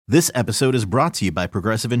This episode is brought to you by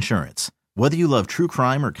Progressive Insurance. Whether you love true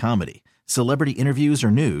crime or comedy, celebrity interviews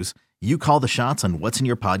or news, you call the shots on what's in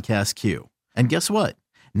your podcast queue. And guess what?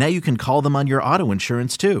 Now you can call them on your auto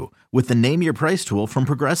insurance too with the Name Your Price tool from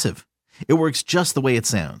Progressive. It works just the way it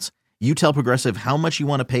sounds. You tell Progressive how much you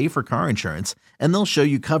want to pay for car insurance, and they'll show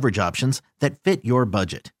you coverage options that fit your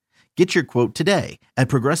budget. Get your quote today at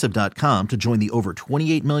Progressive.com to join the over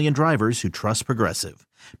 28 million drivers who trust Progressive.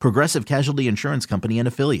 Progressive Casualty Insurance Company and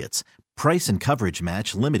Affiliates. Price and coverage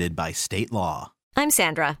match limited by state law. I'm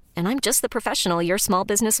Sandra, and I'm just the professional your small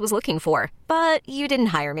business was looking for. But you didn't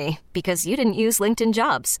hire me because you didn't use LinkedIn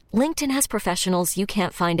Jobs. LinkedIn has professionals you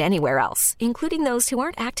can't find anywhere else, including those who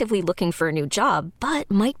aren't actively looking for a new job, but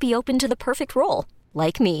might be open to the perfect role,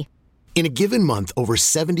 like me. In a given month, over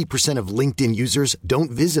 70% of LinkedIn users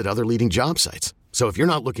don't visit other leading job sites. So if you're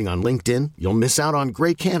not looking on LinkedIn, you'll miss out on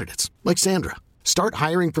great candidates like Sandra. Start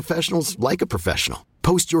hiring professionals like a professional.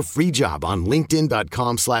 Post your free job on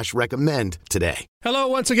linkedin.com/recommend today. Hello,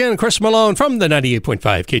 once again, Chris Malone from the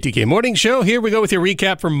 98.5 KTK Morning Show. Here we go with your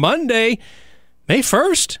recap for Monday, May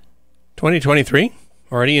 1st, 2023.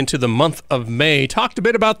 Already into the month of May. Talked a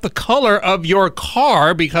bit about the color of your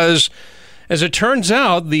car because, as it turns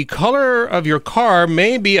out, the color of your car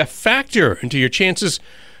may be a factor into your chances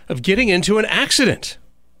of getting into an accident.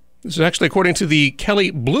 This is actually according to the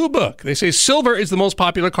Kelley Blue Book. They say silver is the most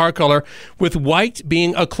popular car color, with white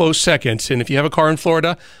being a close second. And if you have a car in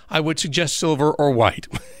Florida, I would suggest silver or white,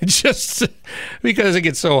 just because it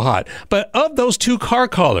gets so hot. But of those two car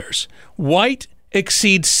colors, white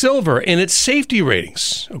exceeds silver in its safety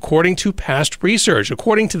ratings, according to past research.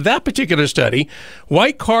 According to that particular study,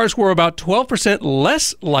 white cars were about 12%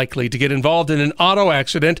 less likely to get involved in an auto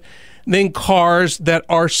accident than cars that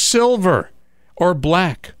are silver or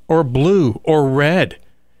black or blue or red.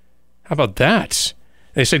 How about that?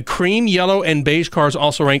 They said cream, yellow, and beige cars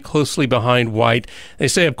also rank closely behind white. They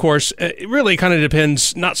say, of course, it really kind of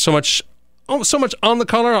depends not so much on the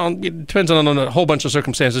color. It depends on a whole bunch of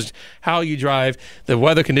circumstances, how you drive, the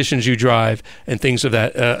weather conditions you drive, and things of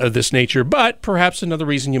that of this nature. But perhaps another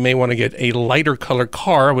reason you may want to get a lighter color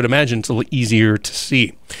car, I would imagine it's a little easier to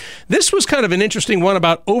see. This was kind of an interesting one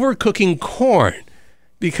about overcooking corn,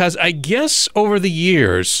 because I guess over the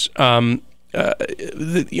years, corn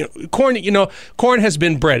has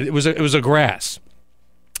been bred. It was a grass.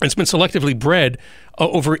 It's been selectively bred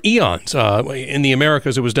over eons. In the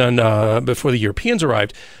Americas, it was done before the Europeans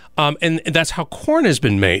arrived, and that's how corn has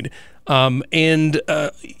been made. And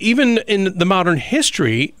even in the modern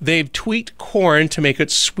history, they've tweaked corn to make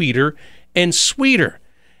it sweeter and sweeter.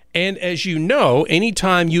 And as you know,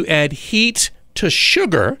 anytime you add heat to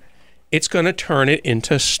sugar, it's going to turn it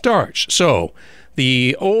into starch. So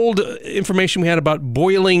the old information we had about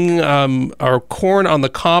boiling our corn on the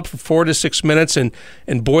cob for 4 to 6 minutes and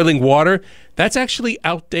boiling water, that's actually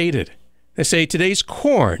outdated. They say today's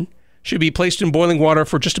corn should be placed in boiling water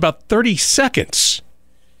for just about 30 seconds,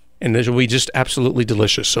 and it will be just absolutely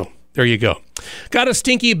delicious. So there you go. Got a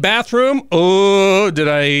stinky bathroom? Oh, did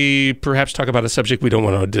I perhaps talk about a subject we don't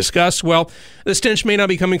want to discuss? Well, the stench may not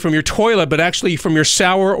be coming from your toilet, but actually from your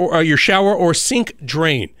shower or sink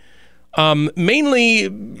drain. Mainly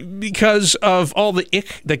because of all the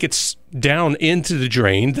ick that gets down into the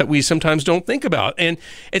drain that we sometimes don't think about. And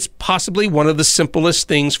it's possibly one of the simplest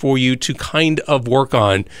things for you to kind of work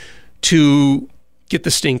on to get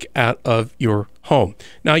the stink out of your home.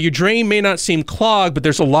 Now, your drain may not seem clogged, but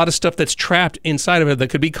there's a lot of stuff that's trapped inside of it that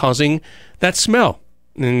could be causing that smell.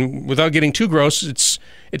 And without getting too gross,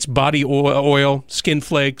 it's body oil, skin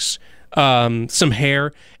flakes, some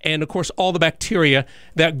hair, and of course all the bacteria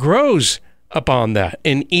that grows upon that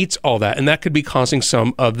and eats all that, and that could be causing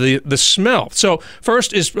some of the smell. So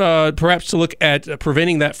first is perhaps to look at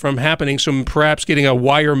preventing that from happening. So perhaps getting a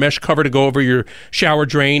wire mesh cover to go over your shower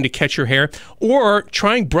drain to catch your hair, or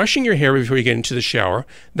trying brushing your hair before you get into the shower.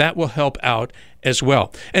 That will help out as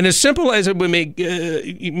well. And as simple as it would make,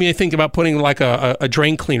 you may think about putting like a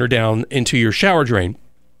drain cleaner down into your shower drain.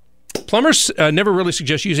 Plumbers never really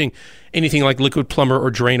suggest using anything like Liquid Plumber or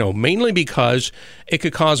Drano, mainly because it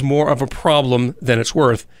could cause more of a problem than it's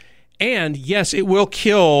worth. And yes, it will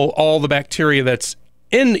kill all the bacteria that's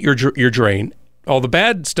in your drain, all the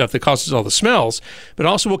bad stuff that causes all the smells, but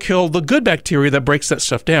also will kill the good bacteria that breaks that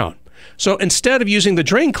stuff down. So instead of using the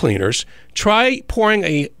drain cleaners, try pouring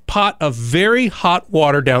a pot of very hot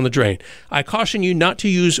water down the drain. I caution you not to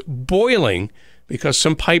use boiling, because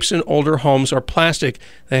some pipes in older homes are plastic.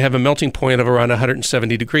 They have a melting point of around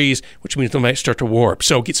 170 degrees, which means they might start to warp.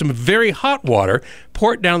 So get some very hot water,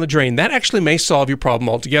 pour it down the drain. That actually may solve your problem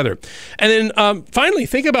altogether. And then finally,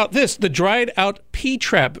 think about this, the dried out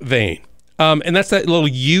P-trap vein. And that's that little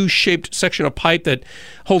U-shaped section of pipe that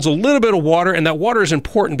holds a little bit of water, and that water is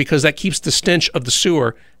important because that keeps the stench of the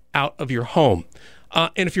sewer out of your home.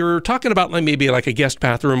 And if you're talking about maybe like a guest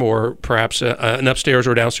bathroom or perhaps an upstairs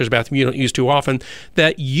or downstairs bathroom you don't use too often,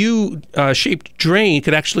 that U-shaped drain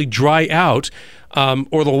could actually dry out,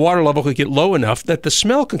 or the water level could get low enough that the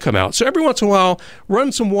smell can come out. So every once in a while,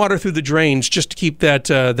 run some water through the drains just to keep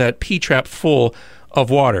that P-trap full of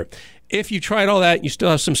water. If you tried all that and you still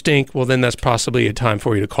have some stink, well, then that's possibly a time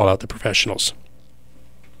for you to call out the professionals.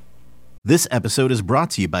 This episode is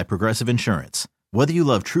brought to you by Progressive Insurance. Whether you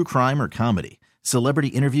love true crime or comedy, celebrity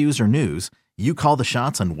interviews or news, you call the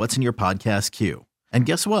shots on what's in your podcast queue. And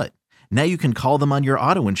guess what? Now you can call them on your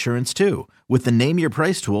auto insurance too with the Name Your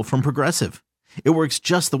Price tool from Progressive. It works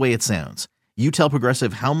just the way it sounds. You tell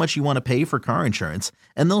Progressive how much you want to pay for car insurance,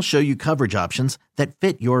 and they'll show you coverage options that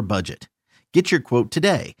fit your budget. Get your quote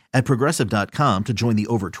today at Progressive.com to join the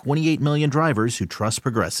over 28 million drivers who trust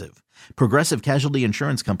Progressive. Progressive Casualty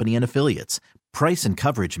Insurance Company and Affiliates. Price and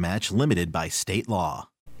coverage match limited by state law.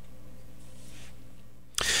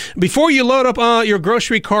 Before you load up your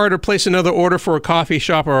grocery cart or place another order for a coffee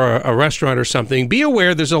shop or a restaurant or something, be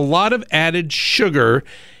aware there's a lot of added sugar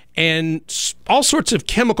and all sorts of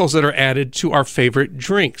chemicals that are added to our favorite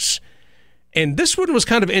drinks. And this one was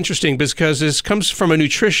kind of interesting because this comes from a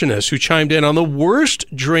nutritionist who chimed in on the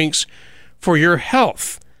worst drinks for your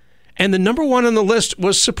health. And the number one on the list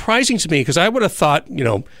was surprising to me because I would have thought,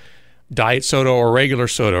 diet soda or regular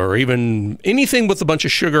soda or even anything with a bunch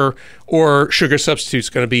of sugar or sugar substitutes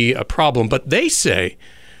going to be a problem. But they say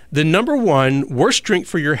the number one worst drink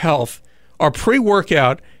for your health are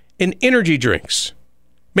pre-workout and energy drinks,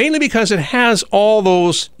 mainly because it has all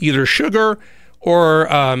those either sugar or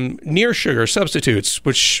near sugar substitutes,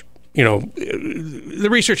 which, the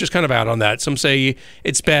research is kind of out on that. Some say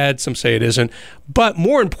it's bad, some say it isn't. But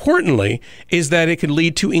more importantly is that it can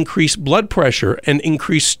lead to increased blood pressure and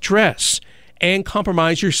increased stress and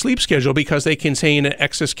compromise your sleep schedule because they contain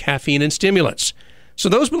excess caffeine and stimulants. So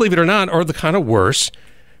those, believe it or not, are the kind of worse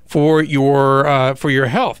for your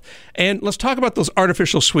health. And let's talk about those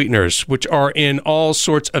artificial sweeteners, which are in all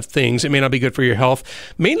sorts of things. It may not be good for your health,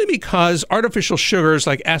 mainly because artificial sugars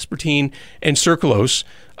like aspartame and sucralose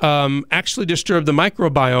actually disturb the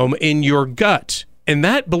microbiome in your gut. And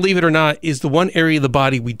that, believe it or not, is the one area of the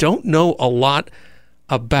body we don't know a lot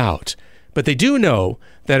about. But they do know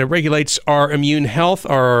that it regulates our immune health,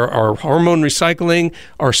 our hormone recycling,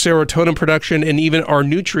 our serotonin production, and even our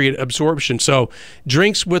nutrient absorption. So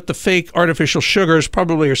drinks with the fake artificial sugars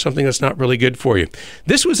probably are something that's not really good for you.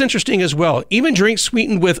 This was interesting as well. Even drinks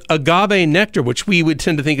sweetened with agave nectar, which we would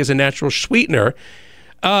tend to think is a natural sweetener,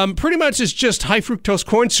 pretty much is just high fructose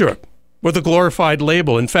corn syrup with a glorified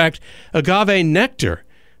label. In fact, agave nectar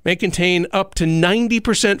may contain up to 90%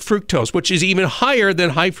 fructose, which is even higher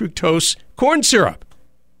than high fructose corn syrup.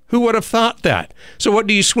 Who would have thought that? So what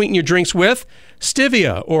do you sweeten your drinks with?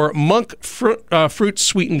 Stevia or monk fruit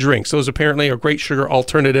sweetened drinks. Those apparently are great sugar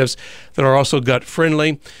alternatives that are also gut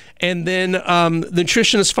friendly. And then the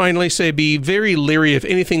nutritionists finally say be very leery of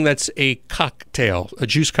anything that's a cocktail, a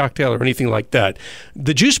juice cocktail or anything like that.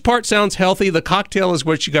 The juice part sounds healthy. The cocktail is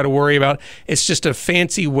what you got to worry about. It's just a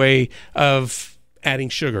fancy way of adding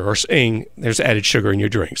sugar or saying there's added sugar in your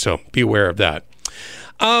drink. So be aware of that.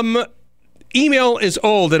 Email is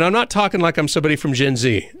old, and I'm not talking like I'm somebody from Gen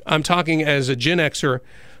Z. I'm talking as a Gen Xer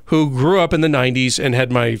who grew up in the 90s and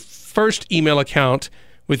had my first email account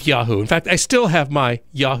with Yahoo. In fact, I still have my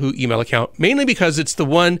Yahoo email account, mainly because it's the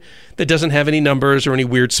one that doesn't have any numbers or any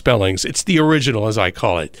weird spellings. It's the original, as I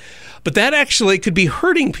call it. But that actually could be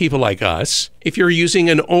hurting people like us if you're using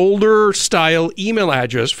an older style email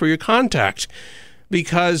address for your contact.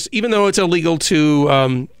 Because even though it's illegal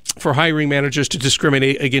to for hiring managers to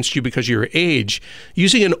discriminate against you because of your age,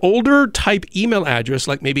 using an older type email address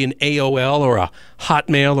like maybe an AOL or a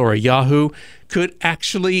Hotmail or a Yahoo could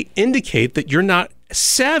actually indicate that you're not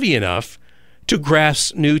savvy enough to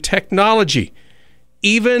grasp new technology.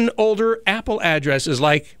 Even older Apple addresses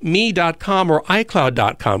like me.com or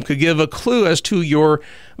iCloud.com could give a clue as to your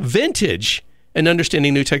vintage and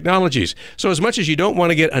understanding new technologies. So as much as you don't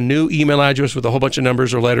want to get a new email address with a whole bunch of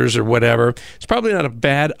numbers or letters or whatever, it's probably not a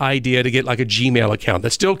bad idea to get like a Gmail account.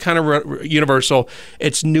 That's still kind of universal.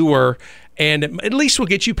 It's newer, and at least will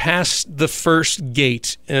get you past the first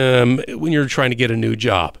gate when you're trying to get a new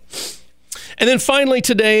job. And then finally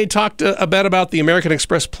today, talked a bit about the American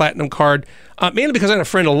Express Platinum Card, mainly because I had a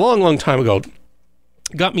friend a long, long time ago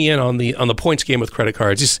got me in on the points game with credit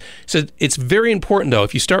cards. He said it's very important, though,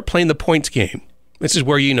 if you start playing the points game, this is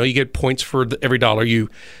where you get points for every dollar you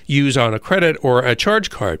use on a credit or a charge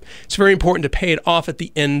card. It's very important to pay it off at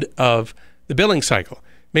the end of the billing cycle,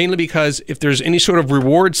 mainly because if there's any sort of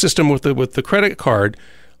reward system with the credit card,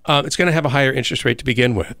 it's going to have a higher interest rate to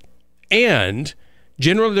begin with. And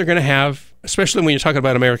generally they're going to have, especially when you're talking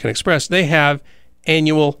about American Express, they have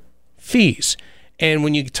annual fees. And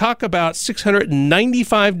when you talk about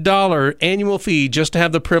 $695 annual fee just to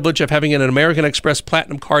have the privilege of having an American Express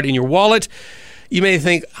Platinum card in your wallet, you may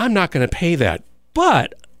think, I'm not going to pay that.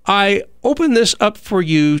 But I open this up for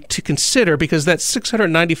you to consider because that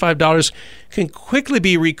 $695 can quickly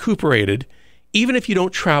be recuperated even if you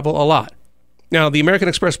don't travel a lot. Now, the American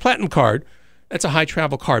Express Platinum card, that's a high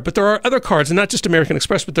travel card. But there are other cards, and not just American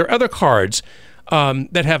Express, but there are other cards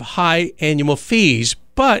that have high annual fees.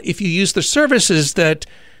 But if you use the services that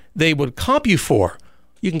they would comp you for,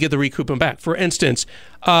 you can get the recoupment back. For instance,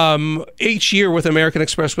 each year with American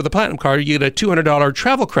Express with a Platinum card, you get a $200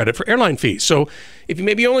 travel credit for airline fees. So if you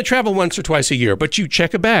maybe only travel once or twice a year, but you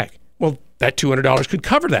check a bag, well, that $200 could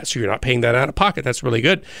cover that, so you're not paying that out of pocket. That's really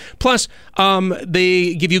good. Plus,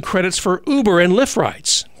 they give you credits for Uber and Lyft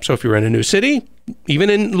rides. So if you're in a new city,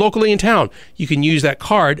 even locally in town, you can use that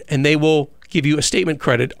card, and they will give you a statement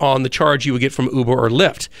credit on the charge you would get from Uber or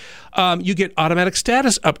Lyft. You get automatic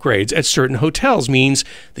status upgrades at certain hotels, means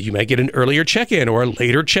that you may get an earlier check-in or a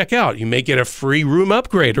later check-out. You may get a free room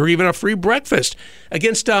upgrade or even a free breakfast.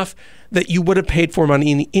 Again, stuff that you would have paid for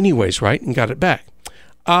money anyways, right? And got it back.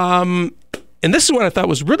 And this is what I thought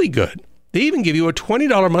was really good. They even give you a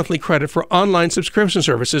 $20 monthly credit for online subscription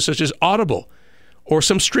services such as Audible or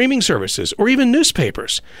some streaming services or even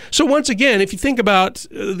newspapers. So once again, if you think about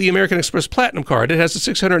the American Express Platinum card, it has a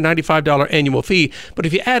 $695 annual fee. But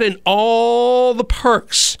if you add in all the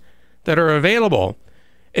perks that are available,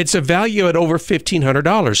 it's a value at over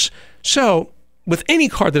 $1,500. So with any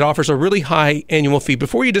card that offers a really high annual fee,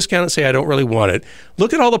 before you discount it and say, I don't really want it,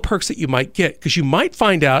 look at all the perks that you might get, because you might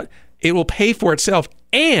find out it will pay for itself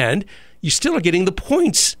and you still are getting the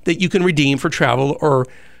points that you can redeem for travel or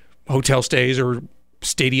hotel stays or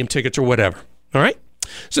stadium tickets or whatever. All right?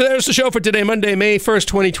 So there's the show for today, Monday, May 1st,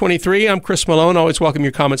 2023. I'm Chris Malone. Always welcome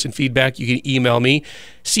your comments and feedback. You can email me,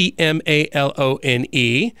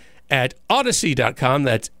 CMALONE at Odyssey.com.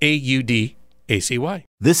 That's AUDACY.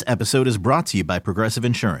 This episode is brought to you by Progressive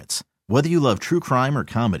Insurance. Whether you love true crime or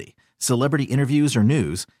comedy, celebrity interviews or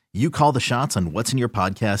news, you call the shots on what's in your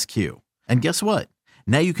podcast queue. And guess what?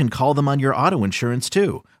 Now you can call them on your auto insurance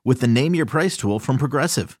too with the Name Your Price tool from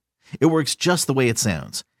Progressive. It works just the way it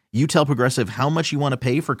sounds. You tell Progressive how much you want to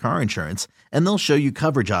pay for car insurance, and they'll show you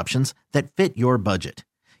coverage options that fit your budget.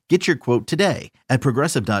 Get your quote today at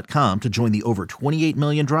Progressive.com to join the over 28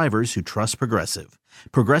 million drivers who trust Progressive.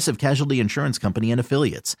 Progressive Casualty Insurance Company and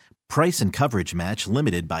Affiliates. Price and coverage match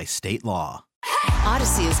limited by state law.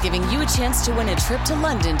 Odyssey is giving you a chance to win a trip to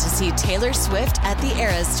London to see Taylor Swift at the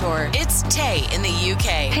Eras Tour. It's Tay in the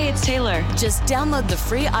UK. Hey, it's Taylor. Just download the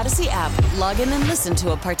free Odyssey app, log in and listen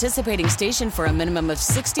to a participating station for a minimum of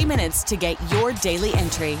 60 minutes to get your daily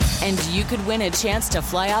entry. And you could win a chance to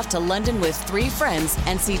fly off to London with 3 friends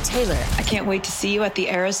and see Taylor. I can't wait to see you at the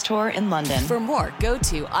Eras Tour in London. For more, go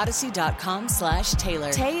to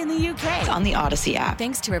odyssey.com/Taylor. Tay in the UK. It's on the Odyssey app.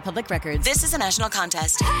 Thanks to Republic Records. This is a national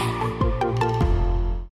contest.